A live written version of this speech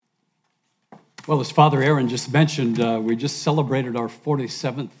Well, as Father Aaron just mentioned, we just celebrated our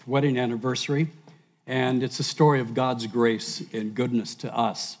 47th wedding anniversary, and it's a story of God's grace and goodness to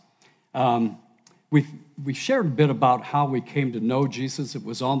us. We shared a bit about how we came to know Jesus. It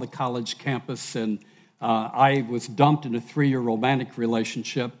was on the college campus, and I was dumped in a 3-year romantic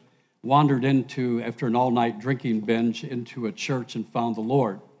relationship, wandered into, after an all-night drinking binge, into a church and found the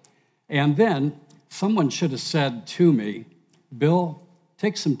Lord. And then someone should have said to me, Bill,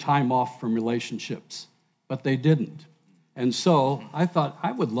 take some time off from relationships, but they didn't. And so I thought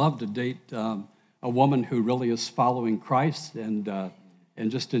I would love to date a woman who really is following Christ and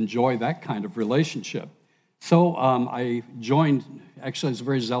just enjoy that kind of relationship. So I joined, actually I was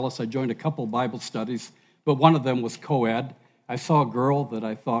very zealous, I joined a couple Bible studies, but one of them was co-ed. I saw a girl that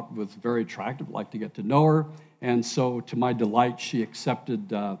I thought was very attractive, I'd like to get to know her, and so to my delight, she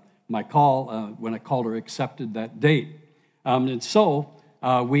accepted my call. When I called her, accepted that date. And so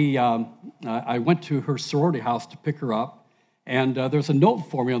I went to her sorority house to pick her up, and there's a note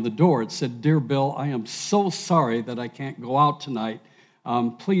for me on the door. It said, "Dear Bill, I am so sorry that I can't go out tonight.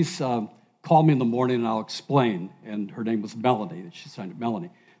 Please call me in the morning and I'll explain." And her name was Melanie. She signed it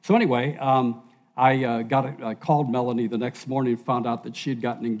Melanie. So anyway, I called Melanie the next morning and found out that she had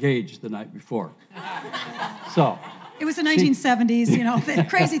gotten engaged the night before. So it was the 1970s,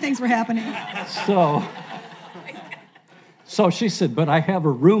 crazy things were happening. So she said, "But I have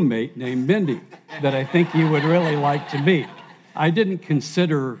a roommate named Mindy that I think you would really like to meet." I didn't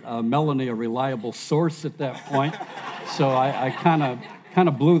consider Melanie a reliable source at that point, so I kind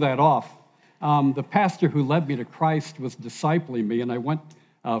of blew that off. The pastor who led me to Christ was discipling me, and I went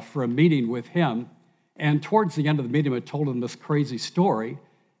for a meeting with him. And towards the end of the meeting, I told him this crazy story,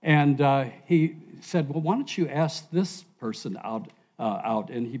 and he said, "Well, why don't you ask this person out?"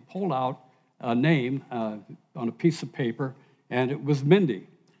 And he pulled out a name on a piece of paper, and it was Mindy.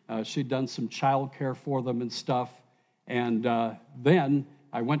 She'd done some child care for them and stuff. And then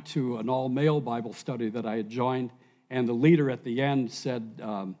I went to an all-male Bible study that I had joined, and the leader at the end said,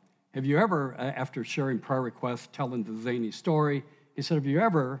 "Have you ever," after sharing prayer requests, telling the zany story, he said, "Have you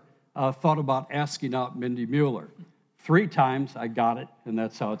ever thought about asking out Mindy Mueller?" 3 times I got it, and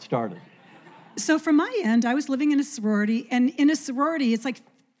that's how it started. So from my end, I was living in a sorority, and in a sorority, it's like,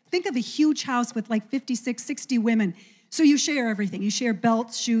 think of a huge house with like 56, 60 women. So you share everything. You share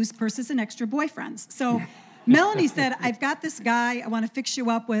belts, shoes, purses, and extra boyfriends. So Melanie said, "I've got this guy I want to fix you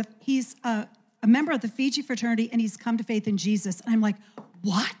up with. He's a member of the Fiji fraternity, and he's come to faith in Jesus." And I'm like,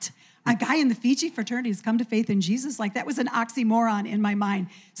 what? A guy in the Fiji fraternity has come to faith in Jesus? Like, that was an oxymoron in my mind.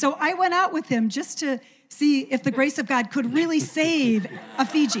 So I went out with him just to see if the grace of God could really save a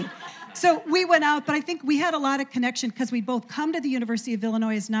Fiji. So we went out, but I think we had a lot of connection because we'd both come to the University of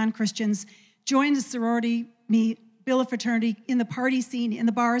Illinois as non-Christians, joined a sorority meet, built a fraternity, in the party scene, in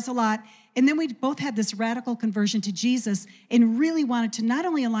the bars a lot, and then we both had this radical conversion to Jesus and really wanted to not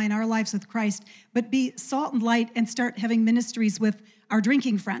only align our lives with Christ, but be salt and light and start having ministries with our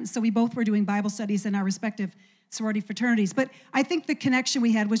drinking friends. So we both were doing Bible studies in our respective sorority fraternities. But I think the connection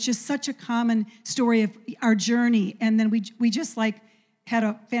we had was just such a common story of our journey, and then we just had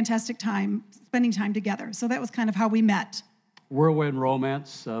a fantastic time spending time together. So that was kind of how we met. Whirlwind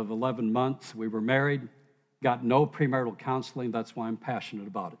romance of 11 months. We were married, got no premarital counseling. That's why I'm passionate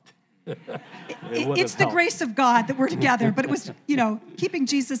about it. It's the grace of God that we're together, but it was, keeping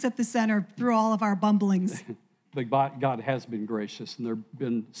Jesus at the center through all of our bumblings. But God has been gracious, and there have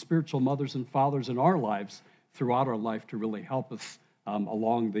been spiritual mothers and fathers in our lives, throughout our life, to really help us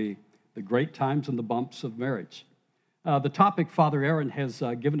along the great times and the bumps of marriage. The topic Father Aaron has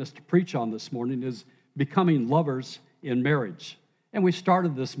given us to preach on this morning is becoming lovers in marriage. And we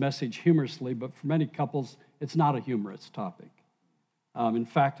started this message humorously, but for many couples, it's not a humorous topic. In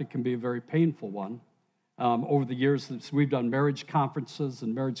fact, it can be a very painful one. Over the years, as we've done marriage conferences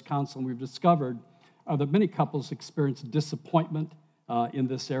and marriage counseling, we've discovered that many couples experience disappointment in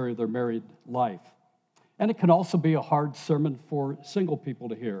this area of their married life. And it can also be a hard sermon for single people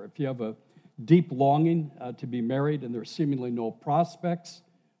to hear. If you have a deep longing to be married and there's seemingly no prospects,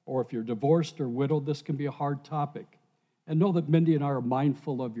 or if you're divorced or widowed, this can be a hard topic. And know that Mindy and I are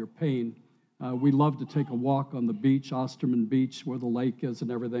mindful of your pain. We love to take a walk on the beach, Osterman Beach, where the lake is and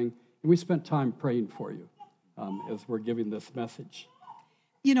everything. And we spent time praying for you as we're giving this message.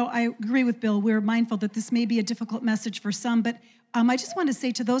 I agree with Bill. We're mindful that this may be a difficult message for some, but I just want to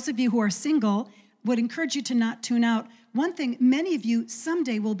say to those of you who are single, would encourage you to not tune out. One thing, many of you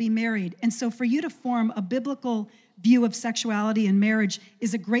someday will be married, and so for you to form a biblical view of sexuality and marriage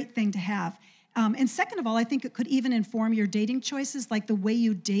is a great thing to have. And second of all, I think it could even inform your dating choices, like the way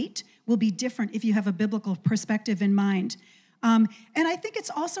you date will be different if you have a biblical perspective in mind. And I think it's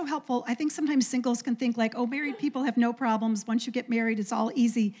also helpful. I think sometimes singles can think like, oh, married people have no problems. Once you get married, it's all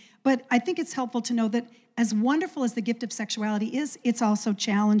easy. But I think it's helpful to know that as wonderful as the gift of sexuality is, it's also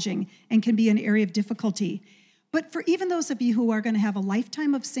challenging and can be an area of difficulty. But for even those of you who are going to have a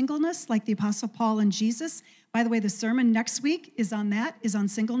lifetime of singleness, like the Apostle Paul and Jesus, by the way, the sermon next week is on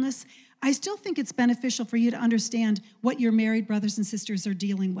singleness. I still think it's beneficial for you to understand what your married brothers and sisters are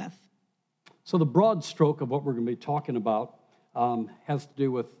dealing with. So the broad stroke of what we're going to be talking about has to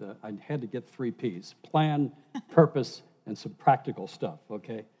do with, I had to get 3 Ps, plan, purpose, and some practical stuff,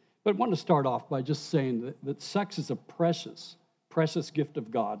 okay? But I want to start off by just saying that sex is a precious, precious gift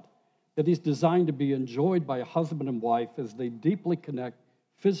of God, that He's designed to be enjoyed by a husband and wife as they deeply connect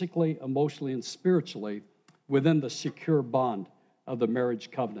physically, emotionally, and spiritually within the secure bond of the marriage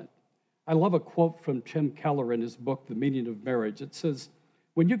covenant. I love a quote from Tim Keller in his book, The Meaning of Marriage. It says,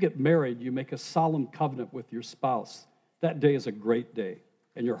 when you get married, you make a solemn covenant with your spouse. That day is a great day,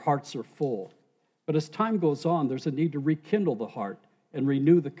 and your hearts are full. But as time goes on, there's a need to rekindle the heart and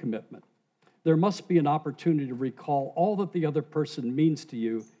renew the commitment. There must be an opportunity to recall all that the other person means to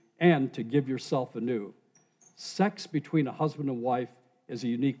you and to give yourself anew. Sex between a husband and wife is a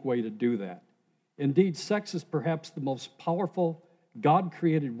unique way to do that. Indeed, sex is perhaps the most powerful,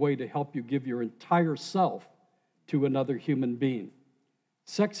 God-created way to help you give your entire self to another human being.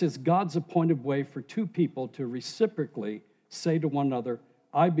 Sex is God's appointed way for 2 people to reciprocally say to one another,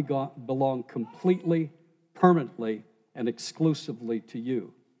 I belong completely, permanently, and exclusively to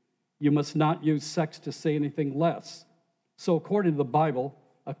you. You must not use sex to say anything less. So according to the Bible,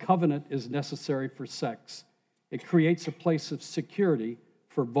 a covenant is necessary for sex. It creates a place of security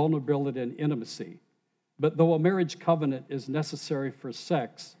for vulnerability and intimacy. But though a marriage covenant is necessary for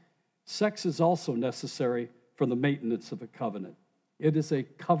sex, sex is also necessary for the maintenance of a covenant. It is a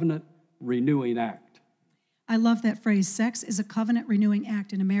covenant renewing act. I love that phrase. Sex is a covenant renewing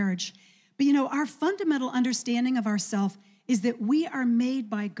act in a marriage. But our fundamental understanding of ourselves is that we are made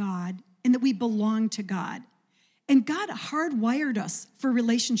by God and that we belong to God. And God hardwired us for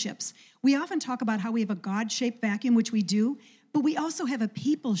relationships. We often talk about how we have a God-shaped vacuum, which we do, but we also have a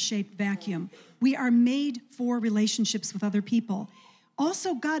people-shaped vacuum. We are made for relationships with other people.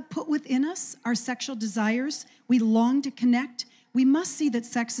 Also, God put within us our sexual desires. We long to connect. We must see that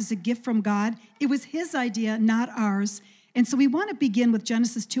sex is a gift from God. It was His idea, not ours. And so we want to begin with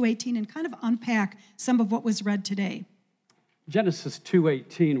Genesis 2:18 and kind of unpack some of what was read today. Genesis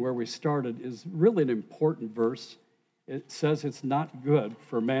 2:18, where we started, is really an important verse. It says it's not good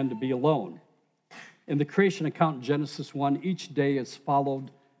for man to be alone. In the creation account in Genesis 1, each day is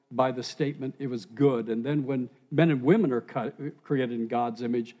followed by the statement, it was good. And then when men and women are created in God's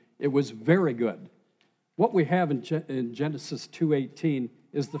image, it was very good. What we have in Genesis 2:18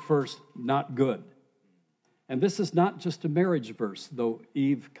 is the first, not good. And this is not just a marriage verse, though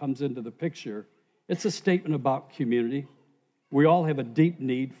Eve comes into the picture. It's a statement about community. We all have a deep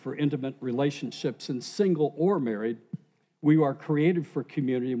need for intimate relationships, and single or married. We are created for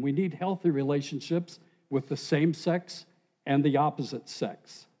community, and we need healthy relationships with the same sex and the opposite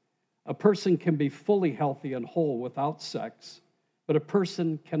sex. A person can be fully healthy and whole without sex, but a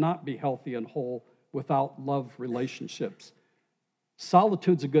person cannot be healthy and whole without love relationships.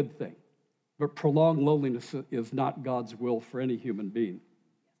 Solitude's a good thing, but prolonged loneliness is not God's will for any human being.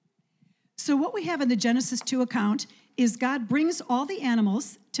 So what we have in the Genesis 2 account is God brings all the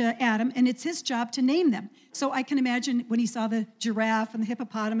animals to Adam, and it's his job to name them. So I can imagine when he saw the giraffe and the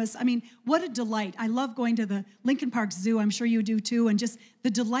hippopotamus, what a delight. I love going to the Lincoln Park Zoo, I'm sure you do too, and just the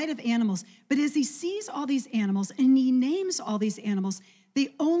delight of animals. But as he sees all these animals and he names all these animals,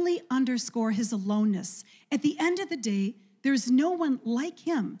 they only underscore his aloneness. At the end of the day, there's no one like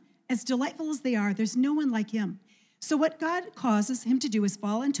him. As delightful as they are, there's no one like him. So what God causes him to do is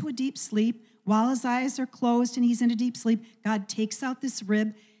fall into a deep sleep. While his eyes are closed and he's in a deep sleep, God takes out this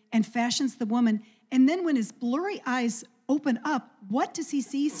rib and fashions the woman. And then when his blurry eyes open up, what does he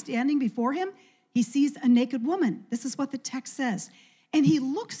see standing before him? He sees a naked woman. This is what the text says. And he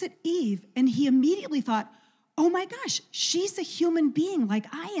looks at Eve and he immediately thought, oh my gosh, she's a human being like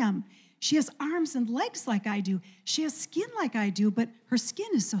I am. She has arms and legs like I do. She has skin like I do, but her skin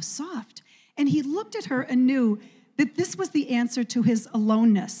is so soft. And he looked at her and knew that this was the answer to his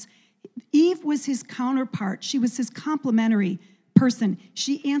aloneness. Eve was his counterpart. She was his complementary person.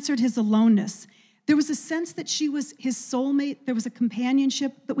 She answered his aloneness. There was a sense that she was his soulmate. There was a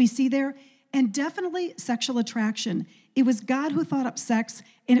companionship that we see there, and definitely sexual attraction. It was God who thought up sex,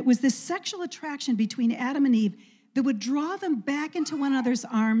 and it was this sexual attraction between Adam and Eve that would draw them back into one another's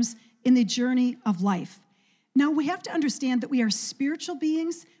arms in the journey of life. Now, we have to understand that we are spiritual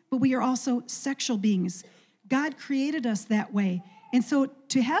beings, but we are also sexual beings. God created us that way. And so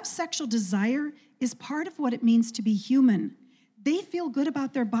to have sexual desire is part of what it means to be human. They feel good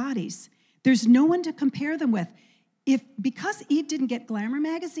about their bodies. There's no one to compare them with. Because Eve didn't get Glamour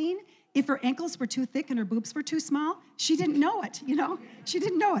magazine, if her ankles were too thick and her boobs were too small, she didn't know it, She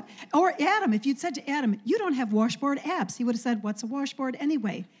didn't know it. Or Adam, if you'd said to Adam, you don't have washboard abs, he would have said, what's a washboard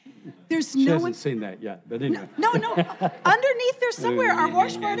anyway? She hasn't seen that yet, but anyway. No. Underneath there somewhere are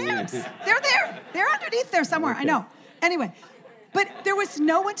washboard abs. They're there. They're underneath there somewhere. Okay. I know. Anyway, but there was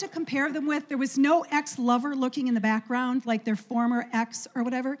no one to compare them with. There was no ex-lover looking in the background like their former ex or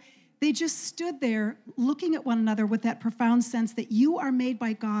whatever. They just stood there looking at one another with that profound sense that you are made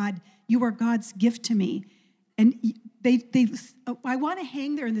by God. You are God's gift to me. And I want to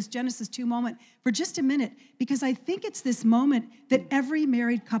hang there in this Genesis 2 moment for just a minute, because I think it's this moment that every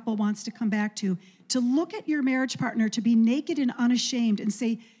married couple wants to come back to look at your marriage partner, to be naked and unashamed and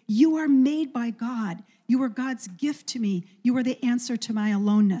say, you are made by God. You are God's gift to me. You are the answer to my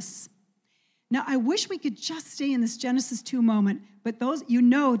aloneness. Now, I wish we could just stay in this Genesis 2 moment, but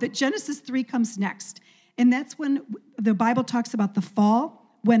that Genesis 3 comes next. And that's when the Bible talks about the fall,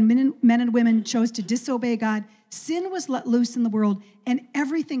 when men and women chose to disobey God. Sin was let loose in the world, and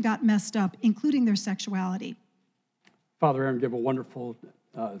everything got messed up, including their sexuality. Father Aaron gave a wonderful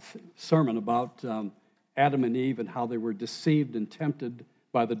sermon about Adam and Eve and how they were deceived and tempted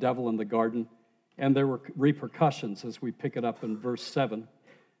by the devil in the garden. And there were repercussions as we pick it up in verse 7.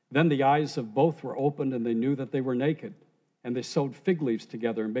 Then the eyes of both were opened, and they knew that they were naked. And they sewed fig leaves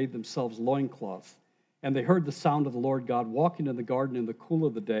together and made themselves loincloths. And they heard the sound of the Lord God walking in the garden in the cool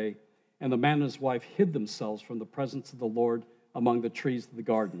of the day. And the man and his wife hid themselves from the presence of the Lord among the trees of the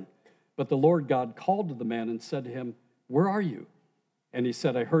garden. But the Lord God called to the man and said to him, where are you? And he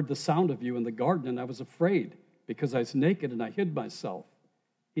said, I heard the sound of you in the garden, and I was afraid, because I was naked and I hid myself.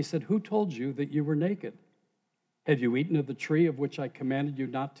 He said, who told you that you were naked? Have you eaten of the tree of which I commanded you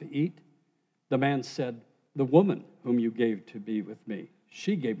not to eat? The man said, the woman whom you gave to be with me,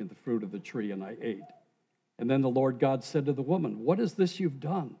 she gave me the fruit of the tree, and I ate. And then the Lord God said to the woman, what is this you've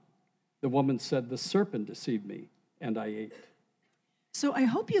done? The woman said, the serpent deceived me, and I ate. So I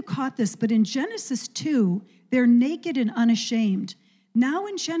hope you caught this, but in Genesis 2, they're naked and unashamed. Now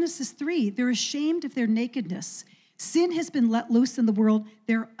in Genesis 3, they're ashamed of their nakedness. Sin has been let loose in the world.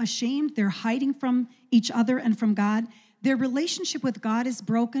 They're ashamed. They're hiding from each other and from God. Their relationship with God is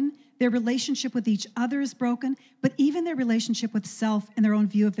broken. Their relationship with each other is broken. But even their relationship with self and their own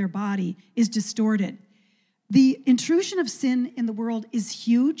view of their body is distorted. The intrusion of sin in the world is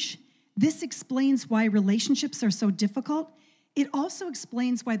huge. This explains why relationships are so difficult. It also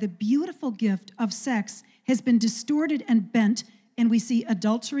explains why the beautiful gift of sex has been distorted and bent, and we see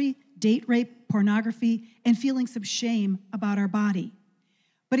adultery, date rape, pornography, and feelings of shame about our body.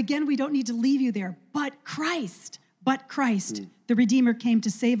 But again, we don't need to leave you there. But Christ, the Redeemer, came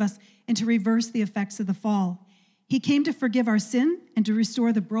to save us and to reverse the effects of the fall. He came to forgive our sin and to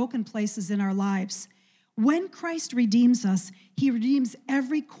restore the broken places in our lives. When Christ redeems us, he redeems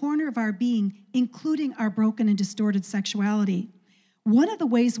every corner of our being, including our broken and distorted sexuality. One of the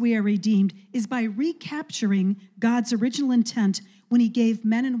ways we are redeemed is by recapturing God's original intent when he gave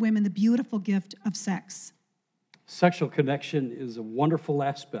men and women the beautiful gift of sex. Sexual connection is a wonderful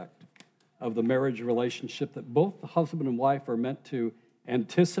aspect of the marriage relationship that both the husband and wife are meant to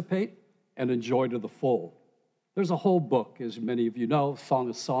anticipate and enjoy to the full. There's a whole book, as many of you know, Song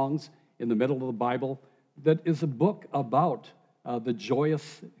of Songs, in the middle of the Bible, that is a book about the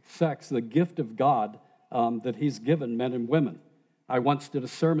joyous sex, the gift of God that he's given men and women. I once did a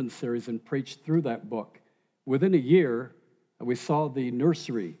sermon series and preached through that book. Within a year, we saw the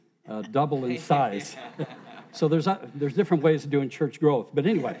nursery double in size. So there's different ways of doing church growth. But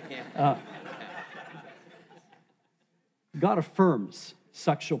anyway, God affirms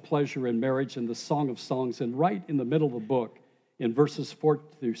sexual pleasure in marriage in the Song of Songs. And right in the middle of the book, in verses 4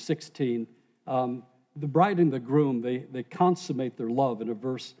 through 16, the bride and the groom, they consummate their love in a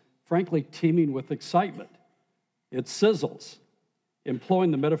verse, frankly, teeming with excitement. It sizzles. Employing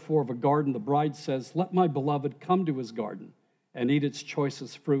the metaphor of a garden, the bride says, let my beloved come to his garden and eat its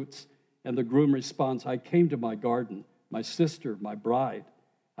choicest fruits. And the groom responds, I came to my garden, my sister, my bride.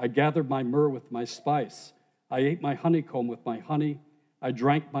 I gathered my myrrh with my spice. I ate my honeycomb with my honey. I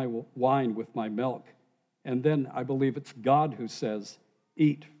drank my wine with my milk. And then I believe it's God who says,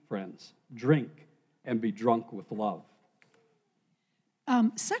 eat, friends, drink, and be drunk with love.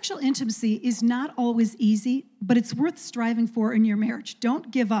 Sexual intimacy is not always easy, but it's worth striving for in your marriage.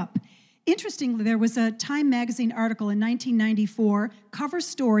 Don't give up. Interestingly, there was a Time magazine article in 1994, cover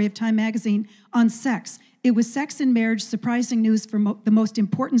story of Time magazine, on sex. It was Sex in Marriage, Surprising News for the most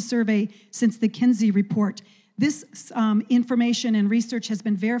important survey since the Kinsey report. This information and research has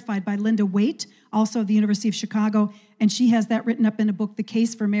been verified by Linda Waite, also of the University of Chicago, and she has that written up in a book, The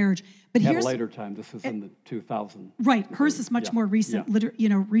Case for Marriage. But At a later time, this is in the 2000. Right, hers is much more recent,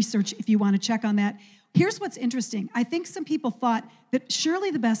 research if you want to check on that. Here's what's interesting. I think some people thought that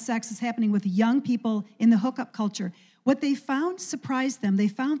surely the best sex is happening with young people in the hookup culture. What they found surprised them. They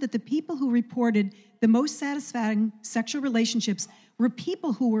found that the people who reported the most satisfying sexual relationships were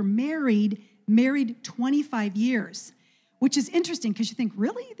people who were married 25 years, which is interesting because you think,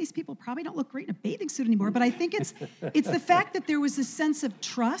 really? These people probably don't look great in a bathing suit anymore. But I think it's the fact that there was a sense of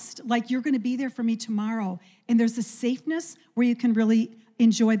trust, like you're going to be there for me tomorrow, and there's a safeness where you can really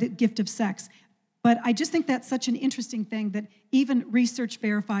enjoy the gift of sex. But I just think that's such an interesting thing that even research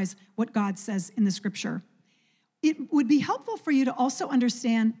verifies what God says in the Scripture. It would be helpful for you to also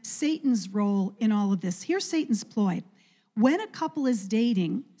understand Satan's role in all of this. Here's Satan's ploy. When a couple is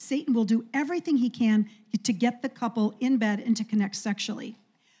dating, Satan will do everything he can to get the couple in bed and to connect sexually.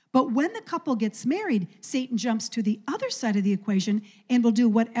 But when the couple gets married, Satan jumps to the other side of the equation and will do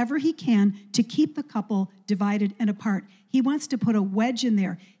whatever he can to keep the couple divided and apart. He wants to put a wedge in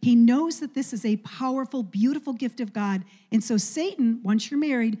there. He knows that this is a powerful, beautiful gift of God. And so Satan, once you're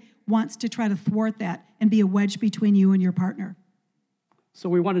married, wants to try to thwart that and be a wedge between you and your partner. So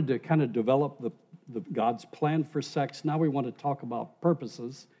we wanted to kind of develop the God's plan for sex. Now we want to talk about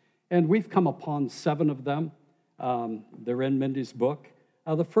purposes. And we've come upon 7 of them. They're in Mindy's book.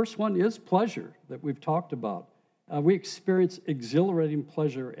 The first one is pleasure that we've talked about. We experience exhilarating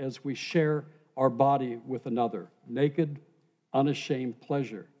pleasure as we share our body with another. Naked, unashamed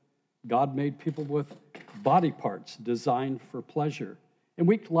pleasure. God made people with body parts designed for pleasure. And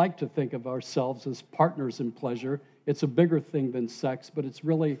we like to think of ourselves as partners in pleasure. It's a bigger thing than sex, but it's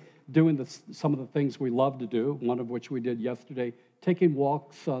really doing some of the things we love to do, one of which we did yesterday, taking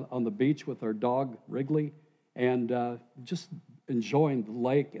walks on the beach with our dog, Wrigley, and just enjoying the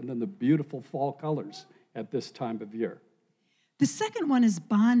lake and then the beautiful fall colors at this time of year. The second one is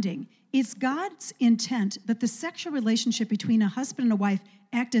bonding. It's God's intent that the sexual relationship between a husband and a wife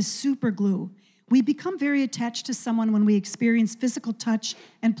act as super glue. We become very attached to someone when we experience physical touch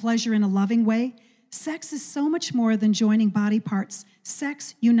and pleasure in a loving way. Sex is so much more than joining body parts.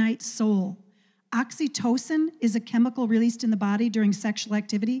 Sex unites soul. Oxytocin is a chemical released in the body during sexual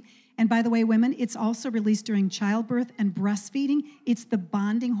activity. And by the way, women, it's also released during childbirth and breastfeeding. It's the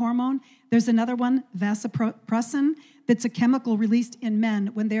bonding hormone. There's another one, vasopressin, that's a chemical released in men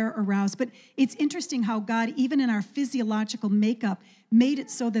when they're aroused. But it's interesting how God, even in our physiological makeup, made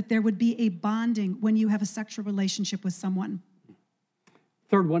it so that there would be a bonding when you have a sexual relationship with someone.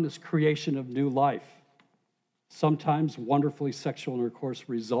 Third one is creation of new life. Sometimes wonderfully sexual intercourse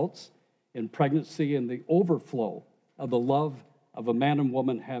results in pregnancy and the overflow of the love of a man and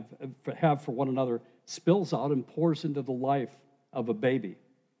woman have for one another spills out and pours into the life of a baby.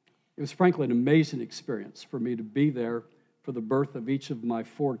 It was frankly an amazing experience for me to be there for the birth of each of my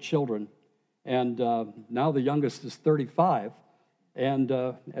 4 children. And now the youngest is 35. And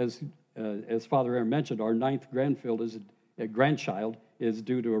as Father Aaron mentioned, our 9th grandchild is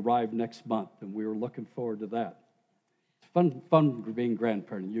due to arrive next month, and we were looking forward to that. It's fun being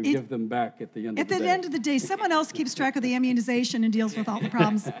grandparent. You give them back at the end of the day. At the end of the day, someone else keeps track of the immunization and deals with all the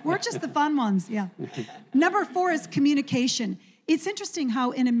problems. We're just the fun ones, yeah. Number 4 is communication. It's interesting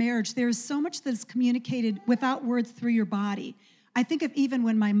how in a marriage there is so much that is communicated without words through your body. I think of even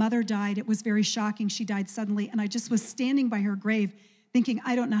when my mother died, it was very shocking. She died suddenly, and I just was standing by her grave thinking,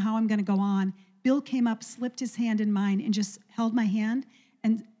 I don't know how I'm going to go on. Bill came up, slipped his hand in mine, and just held my hand,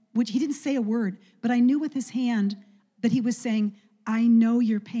 and which he didn't say a word, but I knew with his hand that he was saying, I know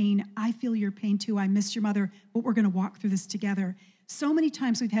your pain. I feel your pain too. I miss your mother, but we're going to walk through this together. So many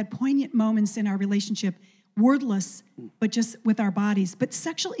times we've had poignant moments in our relationship, wordless, but just with our bodies. But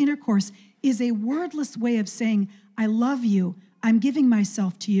sexual intercourse is a wordless way of saying, I love you. I'm giving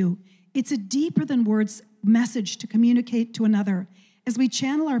myself to you. It's a deeper than words message to communicate to another. As we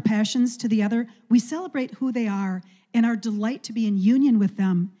channel our passions to the other, we celebrate who they are and our delight to be in union with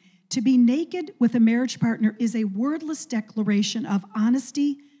them. To be naked with a marriage partner is a wordless declaration of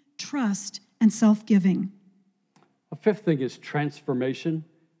honesty, trust, and self-giving. A 5th thing is transformation.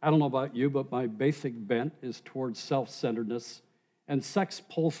 I don't know about you, but my basic bent is towards self-centeredness, and sex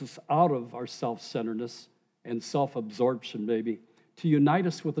pulls us out of our self-centeredness and self-absorption, maybe, to unite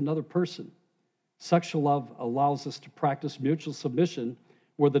us with another person. Sexual love allows us to practice mutual submission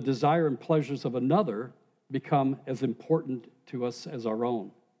where the desire and pleasures of another become as important to us as our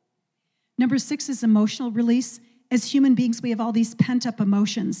own. Number 6 is emotional release. As human beings, we have all these pent-up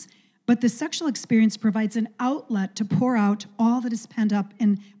emotions, but the sexual experience provides an outlet to pour out all that is pent up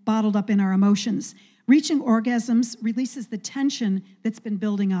and bottled up in our emotions. Reaching orgasms releases the tension that's been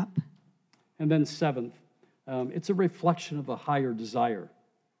building up. And then seventh, it's a reflection of a higher desire,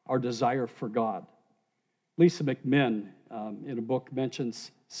 our desire for God. Lisa McMinn, in a book,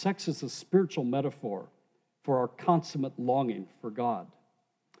 mentions sex is a spiritual metaphor for our consummate longing for God.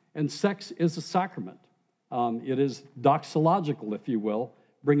 And sex is a sacrament. It is doxological, if you will,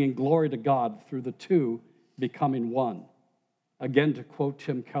 bringing glory to God through the two becoming one. Again, to quote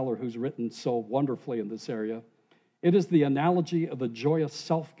Tim Keller, who's written so wonderfully in this area, it is the analogy of the joyous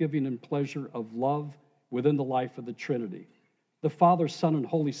self-giving and pleasure of love within the life of the Trinity. The Father, Son, and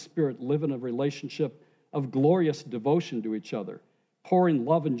Holy Spirit live in a relationship of glorious devotion to each other, pouring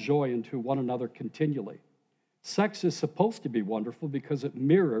love and joy into one another continually. Sex is supposed to be wonderful because it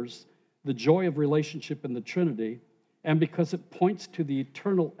mirrors the joy of relationship in the Trinity and because it points to the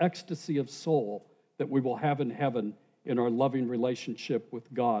eternal ecstasy of soul that we will have in heaven in our loving relationship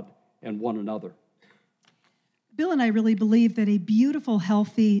with God and one another. Bill and I really believe that a beautiful,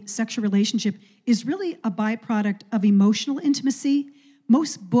 healthy sexual relationship is really a byproduct of emotional intimacy.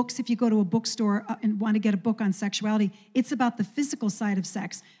 Most books, if you go to a bookstore and want to get a book on sexuality, it's about the physical side of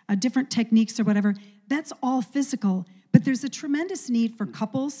sex, different techniques or whatever. That's all physical. But there's a tremendous need for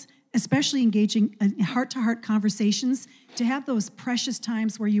couples, especially engaging in heart-to-heart conversations, to have those precious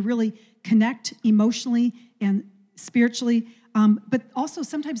times where you really connect emotionally and spiritually. But also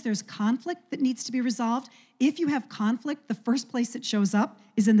sometimes there's conflict that needs to be resolved. If you have conflict, the first place it shows up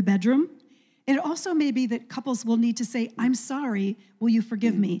is in the bedroom. It also may be that couples will need to say, I'm sorry, will you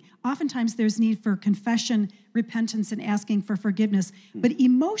forgive me? Oftentimes there's need for confession, repentance, and asking for forgiveness. But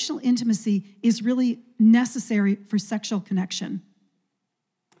emotional intimacy is really necessary for sexual connection.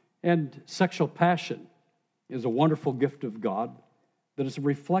 And sexual passion is a wonderful gift of God that is a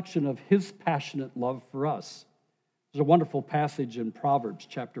reflection of his passionate love for us. There's a wonderful passage in Proverbs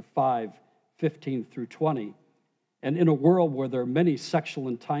chapter 5, 15 through 20. And in a world where there are many sexual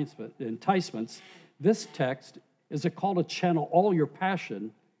enticements, this text is a call to channel all your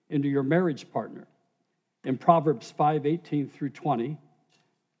passion into your marriage partner. In Proverbs 5, 18 through 20,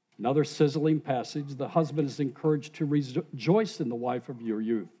 another sizzling passage, the husband is encouraged to rejoice in the wife of your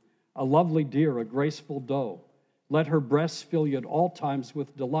youth, a lovely deer, a graceful doe. Let her breasts fill you at all times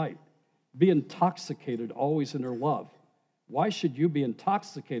with delight. Be intoxicated always in her love. Why should you be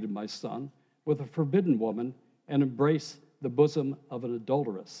intoxicated, my son, with a forbidden woman and embrace the bosom of an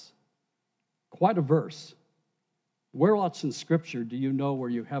adulteress? Quite a verse. Where else in Scripture do you know where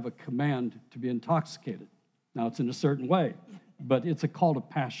you have a command to be intoxicated? Now, it's in a certain way, but it's a call to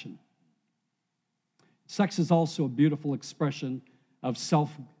passion. Sex is also a beautiful expression of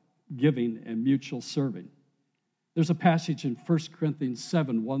self-giving and mutual serving. There's a passage in 1 Corinthians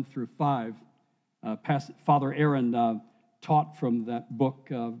 7, 1 through 5. Father Aaron taught from that book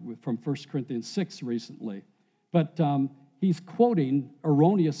from 1 Corinthians 6 recently. But he's quoting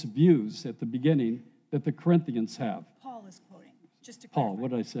erroneous views at the beginning that the Corinthians have. Paul is quoting, just to clarify. Paul,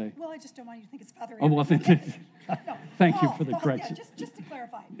 what did I say? Well, I just don't want you to think it's Father Oh, Aaron. well, thank Paul, you for the correction. Yeah, just to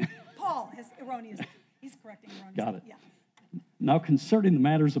clarify. Paul has erroneous, he's correcting erroneous. Got it. Yeah. Now, concerning the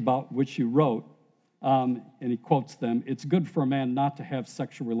matters about which you wrote, and he quotes them, it's good for a man not to have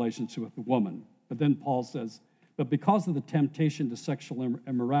sexual relations with a woman. But then Paul says, but because of the temptation to sexual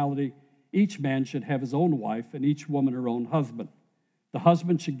immorality, each man should have his own wife and each woman her own husband. The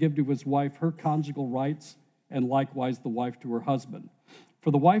husband should give to his wife her conjugal rights and likewise the wife to her husband. For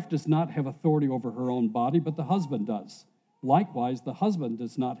the wife does not have authority over her own body, but the husband does. Likewise, the husband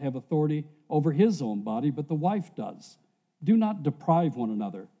does not have authority over his own body, but the wife does. Do not deprive one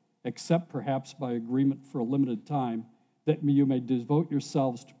another, except perhaps by agreement for a limited time, that you may devote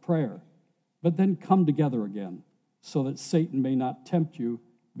yourselves to prayer. But then come together again, so that Satan may not tempt you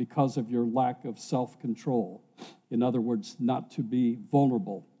because of your lack of self-control. In other words, not to be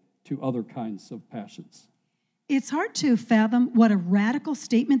vulnerable to other kinds of passions. It's hard to fathom what a radical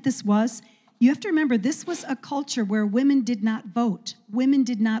statement this was. You have to remember, this was a culture where women did not vote. Women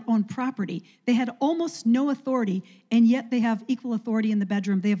did not own property. They had almost no authority, and yet they have equal authority in the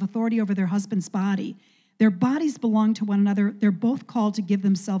bedroom. They have authority over their husband's body. Their bodies belong to one another. They're both called to give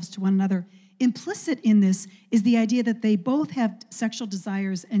themselves to one another. Implicit in this is the idea that they both have sexual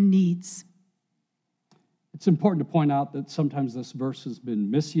desires and needs. It's important to point out that sometimes this verse has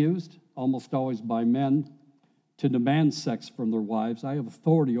been misused, almost always by men, to demand sex from their wives. I have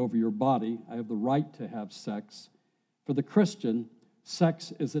authority over your body. I have the right to have sex. For the Christian,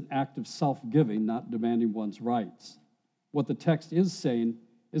 sex is an act of self-giving, not demanding one's rights. What the text is saying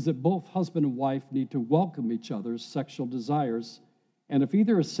is that both husband and wife need to welcome each other's sexual desires, and if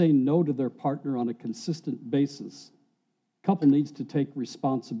either is saying no to their partner on a consistent basis, the couple needs to take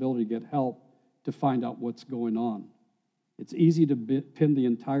responsibility to get help to find out what's going on. It's easy to pin the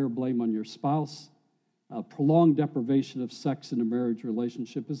entire blame on your spouse. Prolonged deprivation of sex in a marriage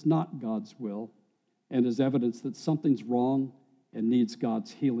relationship is not God's will and is evidence that something's wrong and needs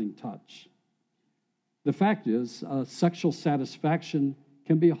God's healing touch. The fact is, sexual satisfaction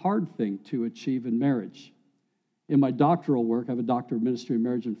can be a hard thing to achieve in marriage. In my doctoral work, I have a doctor of ministry,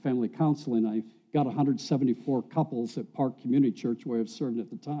 marriage, and family counseling. I got 174 couples at Park Community Church, where I was serving at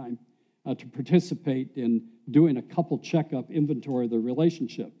the time, to participate in doing a couple checkup inventory of their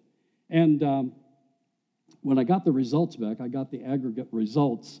relationship. And when I got the results back, I got the aggregate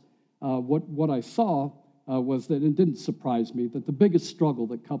results. What I saw was that it didn't surprise me that the biggest struggle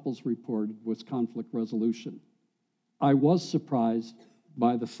that couples reported was conflict resolution. I was surprised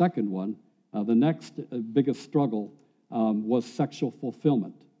by the second one. The next biggest struggle was sexual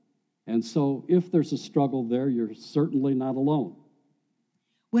fulfillment. And so if there's a struggle there, you're certainly not alone.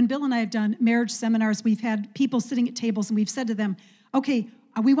 When Bill and I have done marriage seminars, we've had people sitting at tables and we've said to them, okay,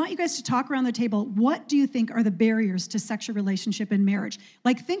 we want you guys to talk around the table. What do you think are the barriers to sexual relationship in marriage?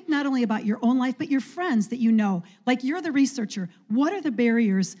 Like, think not only about your own life, but your friends that you know. Like, you're the researcher. What are the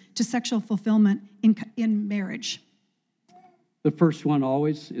barriers to sexual fulfillment in marriage? The first one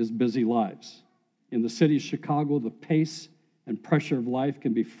always is busy lives. In the city of Chicago, the pace and pressure of life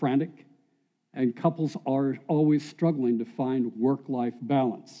can be frantic, and couples are always struggling to find work-life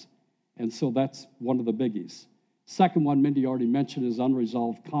balance. And so that's one of the biggies. Second one, Mindy already mentioned, is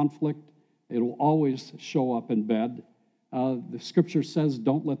unresolved conflict. It will always show up in bed. The scripture says,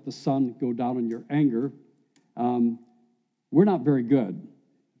 don't let the sun go down in your anger. We're not very good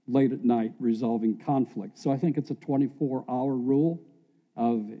late at night resolving conflict. So I think it's a 24-hour rule.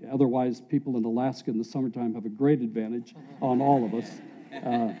 Otherwise, people in Alaska in the summertime have a great advantage on all of us.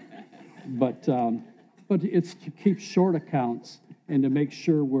 But it's to keep short accounts and to make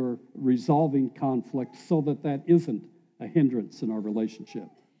sure we're resolving conflict so that that isn't a hindrance in our relationship.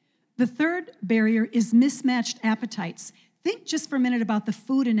 The third barrier is mismatched appetites. Think just for a minute about the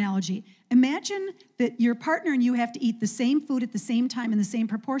food analogy. Imagine that your partner and you have to eat the same food at the same time in the same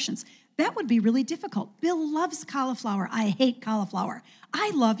proportions. That would be really difficult. Bill loves cauliflower. I hate cauliflower.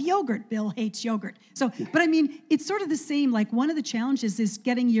 I love yogurt. Bill hates yogurt. But I mean, it's sort of the same. Like, one of the challenges is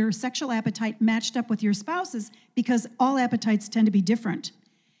getting your sexual appetite matched up with your spouse's, because all appetites tend to be different.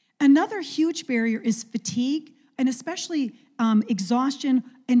 Another huge barrier is fatigue, and especially exhaustion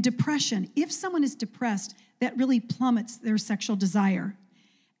and depression. If someone is depressed, that really plummets their sexual desire.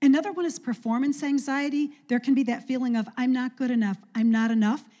 Another one is performance anxiety. There can be that feeling of, I'm not good enough, I'm not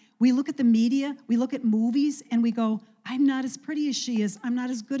enough. We look at the media, we look at movies, and we go, I'm not as pretty as she is, I'm not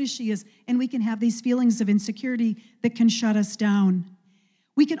as good as she is, and we can have these feelings of insecurity that can shut us down.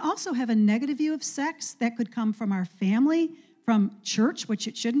 We can also have a negative view of sex that could come from our family, from church, which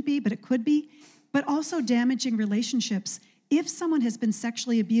it shouldn't be, but it could be, but also damaging relationships. If someone has been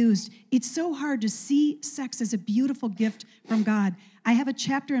sexually abused, it's so hard to see sex as a beautiful gift from God. I have a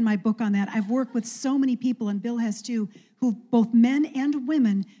chapter in my book on that. I've worked with so many people, and Bill has too, who, both men and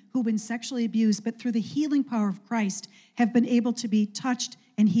women, who've been sexually abused, but through the healing power of Christ, have been able to be touched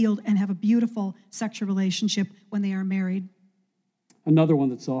and healed and have a beautiful sexual relationship when they are married. Another one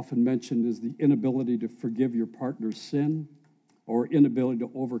that's often mentioned is the inability to forgive your partner's sin, or inability to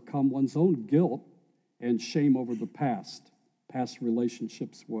overcome one's own guilt and shame over the past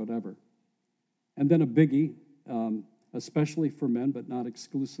relationships, whatever. And then a biggie, especially for men, but not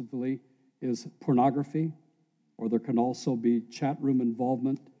exclusively, is pornography, or there can also be chat room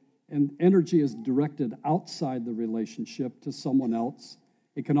involvement. And energy is directed outside the relationship to someone else.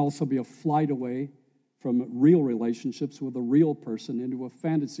 It can also be a flight away from real relationships with a real person into a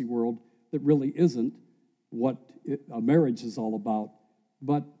fantasy world that really isn't what a marriage is all about,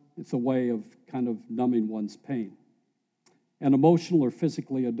 but it's a way of kind of numbing one's pain. An emotional or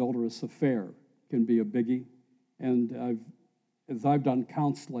physically adulterous affair can be a biggie. And as I've done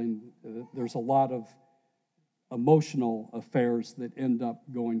counseling, there's a lot of emotional affairs that end up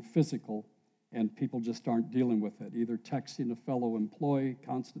going physical, and people just aren't dealing with it, either texting a fellow employee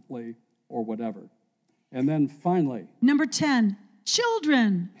constantly or whatever. And then finally, number 10,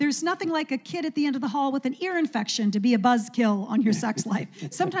 children. There's nothing like a kid at the end of the hall with an ear infection to be a buzzkill on your sex life.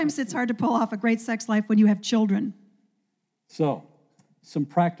 Sometimes it's hard to pull off a great sex life when you have children. So, some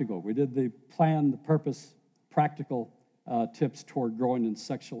practical. We did the plan, the purpose, practical tips toward growing in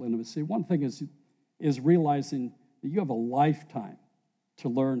sexual intimacy. One thing is realizing that you have a lifetime to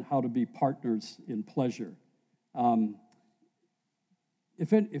learn how to be partners in pleasure.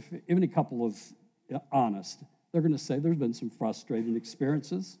 If any couple is honest, they're going to say there's been some frustrating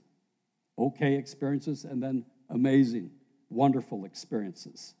experiences, okay experiences, and then amazing, wonderful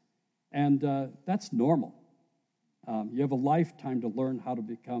experiences. And that's normal. You have a lifetime to learn how to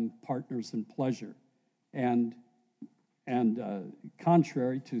become partners in pleasure. And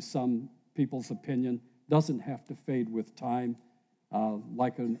contrary to some people's opinion, doesn't have to fade with time.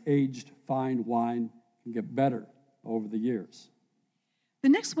 Like an aged fine wine can get better over the years. The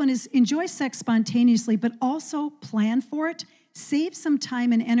next one is enjoy sex spontaneously, but also plan for it. Save some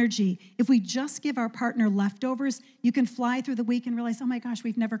time and energy. If we just give our partner leftovers, you can fly through the week and realize, oh my gosh,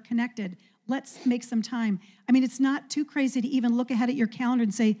 we've never connected. Let's make some time. I mean, it's not too crazy to even look ahead at your calendar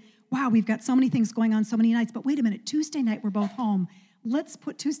and say, wow, we've got so many things going on, so many nights, but wait a minute, Tuesday night, we're both home. Let's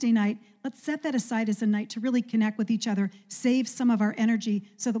put Tuesday night, let's set that aside as a night to really connect with each other, save some of our energy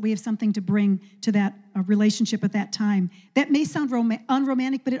so that we have something to bring to that relationship at that time. That may sound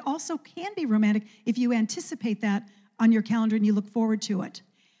unromantic, but it also can be romantic if you anticipate that on your calendar and you look forward to it.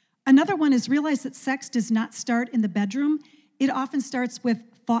 Another one is realize that sex does not start in the bedroom. It often starts with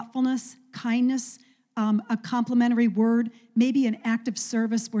thoughtfulness, kindness, a complimentary word, maybe an act of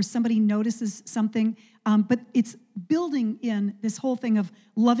service where somebody notices something, but it's building in this whole thing of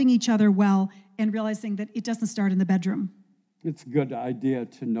loving each other well and realizing that it doesn't start in the bedroom. It's a good idea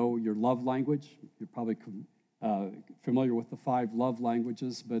to know your love language. You're probably familiar with the 5 love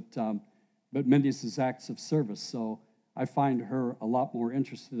languages, but Mindy's is acts of service, so I find her a lot more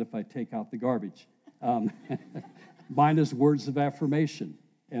interested if I take out the garbage. Mine is words of affirmation,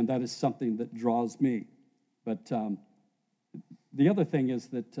 and that is something that draws me. But the other thing is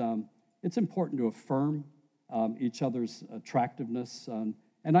that it's important to affirm each other's attractiveness,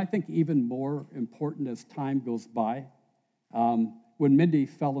 and I think even more important as time goes by. When Mindy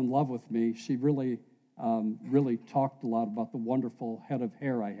fell in love with me, she really talked a lot about the wonderful head of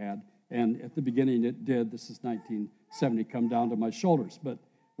hair I had, and at the beginning it did, this is 1970, come down to my shoulders. But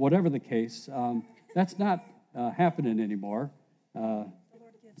whatever the case, that's not happening anymore.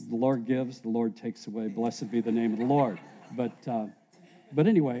 The Lord gives, the Lord takes away. Blessed be the name of the Lord. But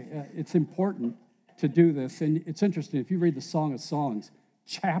anyway, it's important to do this. And it's interesting, if you read the Song of Songs,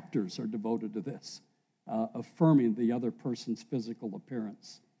 chapters are devoted to this, affirming the other person's physical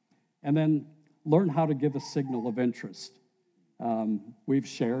appearance. And then learn how to give a signal of interest. We've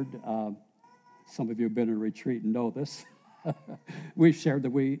shared, some of you have been in a retreat and know this. We've shared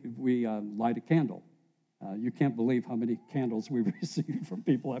that we light a candle. You can't believe how many candles we've received from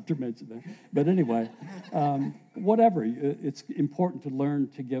people after mentioning that. But anyway, whatever, it's important to learn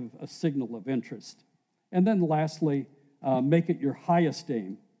to give a signal of interest. And then lastly, make it your highest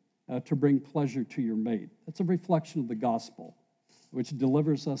aim to bring pleasure to your mate. That's a reflection of the gospel, which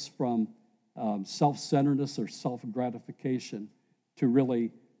delivers us from self-centeredness or self-gratification to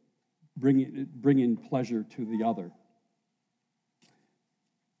really bringing pleasure to the other.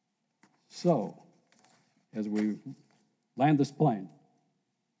 So, as we land this plane,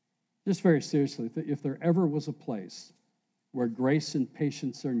 just very seriously, if there ever was a place where grace and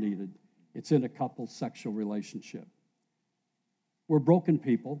patience are needed, it's in a couple's sexual relationship. We're broken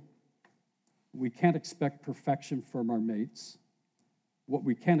people. We can't expect perfection from our mates. What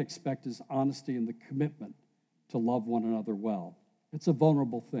we can expect is honesty and the commitment to love one another well. It's a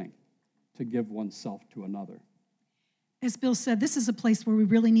vulnerable thing to give oneself to another. As Bill said, this is a place where we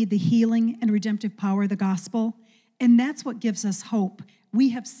really need the healing and redemptive power of the gospel, and that's what gives us hope. We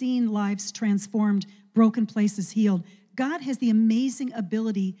have seen lives transformed, broken places healed. God has the amazing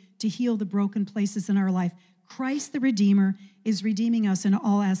ability to heal the broken places in our life. Christ the Redeemer is redeeming us in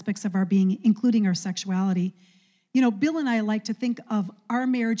all aspects of our being, including our sexuality. You know, Bill and I like to think of our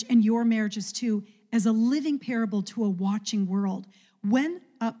marriage and your marriages too as a living parable to a watching world. When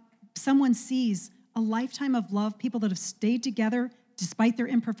someone sees a lifetime of love, people that have stayed together despite their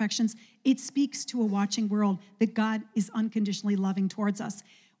imperfections, it speaks to a watching world that God is unconditionally loving towards us.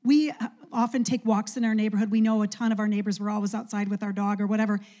 We often take walks in our neighborhood. We know a ton of our neighbors. We're always outside with our dog or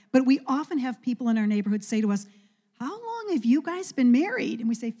whatever. But we often have people in our neighborhood say to us, how long have you guys been married? And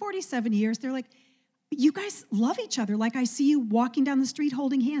we say, 47 years. They're like, you guys love each other. Like I see you walking down the street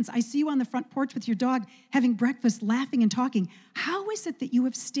holding hands. I see you on the front porch with your dog having breakfast, laughing and talking. How is it that you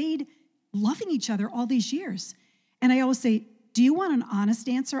have stayed loving each other all these years? And I always say, do you want an honest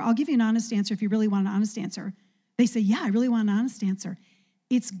answer? I'll give you an honest answer if you really want an honest answer. They say, yeah, I really want an honest answer.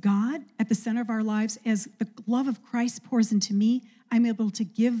 It's God at the center of our lives. As the love of Christ pours into me, I'm able to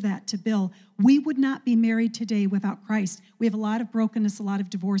give that to Bill. We would not be married today without Christ. We have a lot of brokenness, a lot of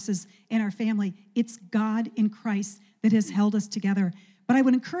divorces in our family. It's God in Christ that has held us together. But I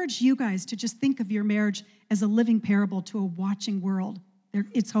would encourage you guys to just think of your marriage as a living parable to a watching world.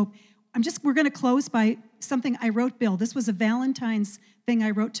 It's hope. We're going to close by something I wrote Bill. This was a Valentine's thing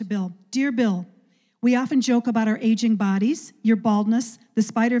I wrote to Bill. Dear Bill, We often joke about our aging bodies, your baldness, the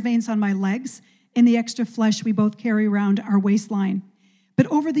spider veins on my legs, and the extra flesh we both carry around our waistline. But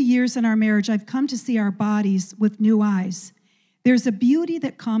over the years in our marriage, I've come to see our bodies with new eyes. There's a beauty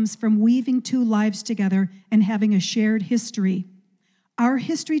that comes from weaving two lives together and having a shared history. Our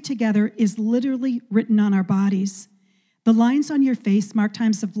history together is literally written on our bodies. The lines on your face mark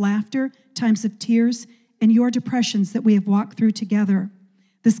times of laughter, times of tears, and your depressions that we have walked through together.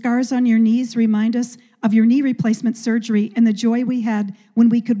 The scars on your knees remind us of your knee replacement surgery and the joy we had when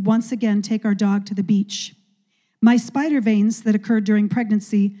we could once again take our dog to the beach. My spider veins that occurred during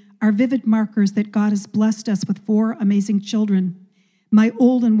pregnancy are vivid markers that God has blessed us with 4 amazing children. My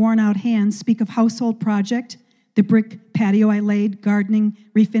old and worn-out hands speak of household project, the brick patio I laid, gardening,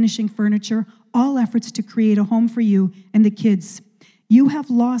 refinishing furniture, all efforts to create a home for you and the kids. You have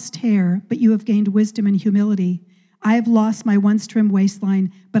lost hair, but you have gained wisdom and humility. I have lost my once trim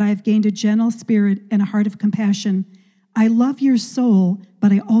waistline, but I have gained a gentle spirit and a heart of compassion. I love your soul,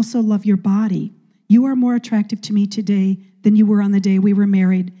 but I also love your body. You are more attractive to me today than you were on the day we were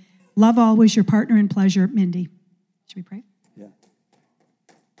married. Love always, your partner in pleasure, Mindy. Should we pray? Yeah.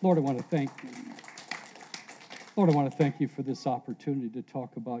 Lord, I want to thank you. Lord, I want to thank you for this opportunity to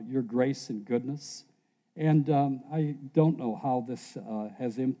talk about your grace and goodness. And I don't know how this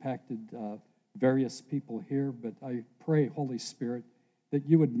has impacted various people here, but I pray, Holy Spirit, that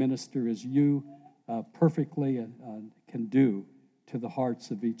you would minister as you perfectly can do to the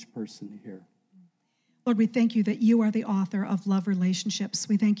hearts of each person here. Lord, we thank you that you are the author of love relationships.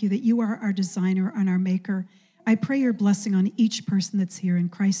 We thank you that you are our designer and our maker. I pray your blessing on each person that's here in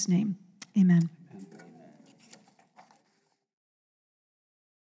Christ's name. Amen.